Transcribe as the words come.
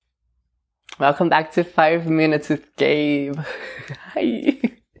Welcome back to 5 Minutes with Gabe. Hi.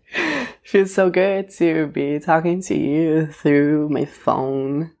 Feels so good to be talking to you through my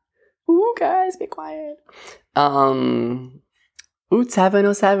phone. Ooh, guys, be quiet.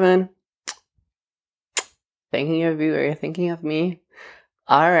 707. Thinking of you or thinking of me?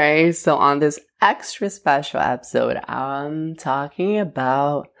 Alright, so on this extra special episode, I'm talking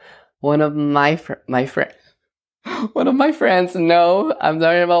about one of my friends. No, I'm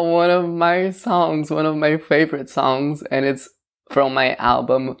talking about one of my songs, one of my favorite songs, and it's from my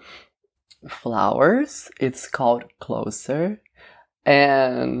album Flowers. It's called Closer,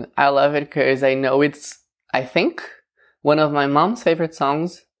 and I love it because I know I think, one of my mom's favorite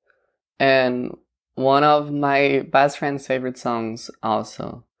songs, and one of my best friend's favorite songs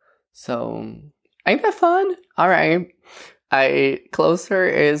also. So, ain't that fun? Alright. Closer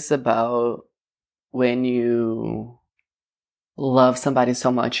is about when you love somebody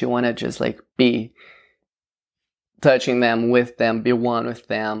so much, you want to just be touching them, with them, be one with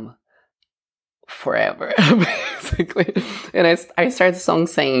them forever, basically. And I start the song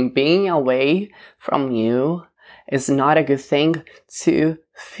saying, being away from you is not a good thing to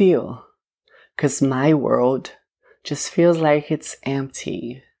feel, 'cause my world just feels like it's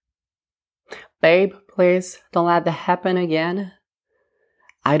empty. Babe, please don't let that happen again.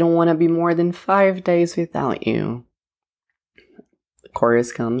 I don't want to be more than 5 days without you. The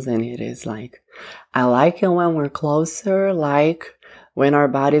chorus comes and it is like, I like it when we're closer, like when our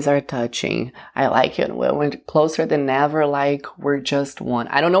bodies are touching. I like it when we're closer than ever, like we're just one.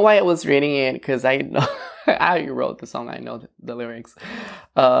 I don't know why I was reading it, because I know I wrote the song, I know the lyrics.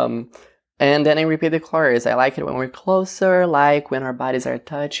 And then I repeat the chorus. I like it when we're closer, like when our bodies are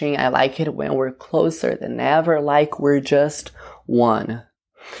touching. I like it when we're closer than ever, like we're just one.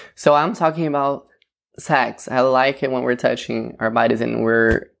 So I'm talking about sex. I like it when we're touching our bodies and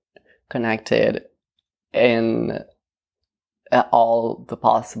we're connected in all the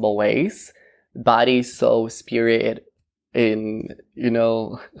possible ways. Body, soul, spirit, in,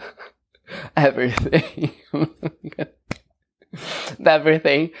 everything.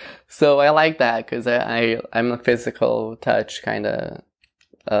 Everything. So I like that because I'm a physical touch kind of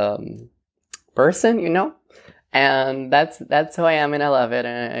person, and that's who I am, and I love it,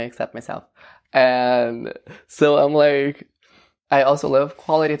 and I accept myself. And so I'm like, I also love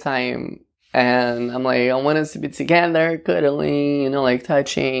quality time, and I'm like, I want us to be together, cuddling,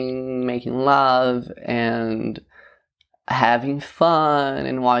 touching, making love, and having fun,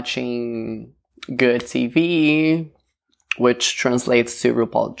 and watching good TV, which translates to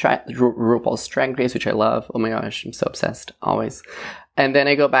RuPaul's Drag Race, which I love. Oh my gosh, I'm so obsessed, always. And then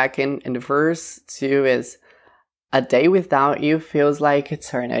I go back in verse 2 is, a day without you feels like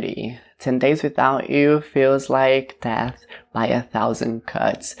eternity. 10 days without you feels like death by 1,000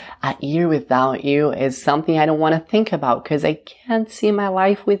 cuts. A year without you is something I don't want to think about, because I can't see my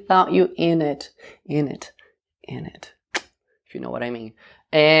life without you in it. If you know what I mean.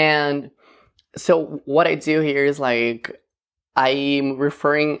 And so what I do here is I'm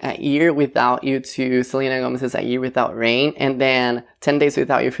referring A Year Without You to Selena Gomez's A Year Without Rain, and then 10 Days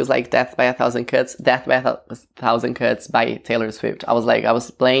Without You feels like Death by 1,000 Cuts, Death by 1,000 Cuts by Taylor Swift. I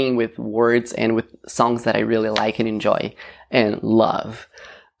was playing with words and with songs that I really like and enjoy and love.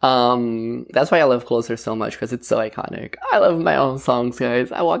 That's why I love Closer so much, because it's so iconic. I love my own songs,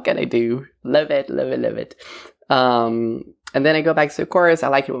 guys. What can I do? Love it. And then I go back to the chorus. I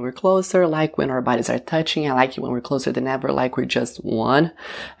like it when we're closer, like when our bodies are touching. I like it when we're closer than ever, like we're just one.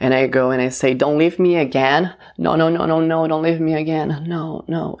 And I go and I say, don't leave me again. No, don't leave me again. No,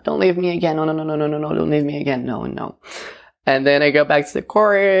 don't leave me again. No, don't leave me again. No. And then I go back to the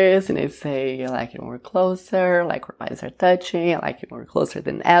chorus and I say, I like it when we're closer, like our bodies are touching. I like it when we're closer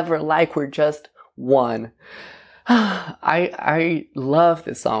than ever, like we're just one. I love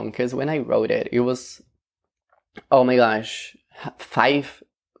this song because when I wrote it, it was, oh my gosh, 5,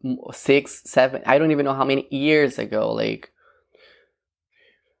 6, 7, I don't even know how many years ago,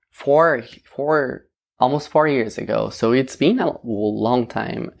 almost 4 years ago. So it's been a long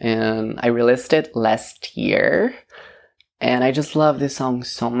time, and I released it last year, and I just love this song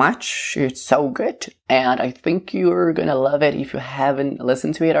so much. It's so good, and I think you're gonna love it. If you haven't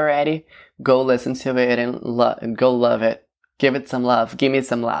listened to it already, go listen to it and go love it. Give it some love. Give me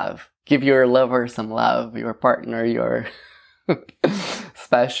some love. Give your lover some love, your partner, your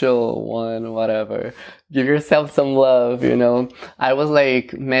special one, whatever. Give yourself some love, I was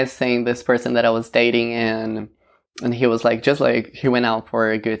missing this person that I was dating, and he was he went out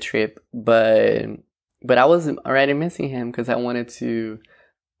for a good trip, but I was already missing him because I wanted to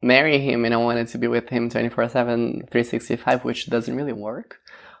marry him and I wanted to be with him 24/7, 365, which doesn't really work.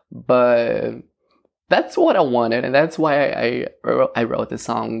 but that's what I wanted, and that's why I wrote the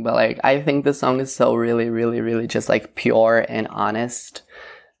song. But like, I think the song is so really, really, really just like pure and honest.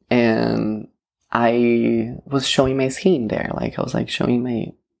 And I was showing my skin there. Like, I was like showing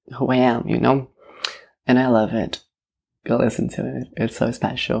my who I am, you know? And I love it. Go listen to it. It's so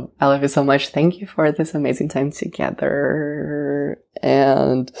special. I love you so much. Thank you for this amazing time together.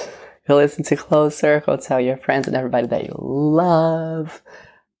 And go listen to Closer. Go tell your friends and everybody that you love.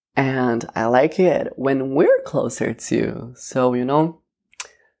 And I like it when we're closer too. So, you know,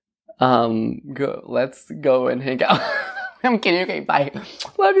 let's go and hang out. I'm kidding. Okay, bye.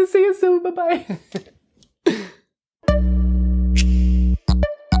 Love you. See you soon. Bye-bye.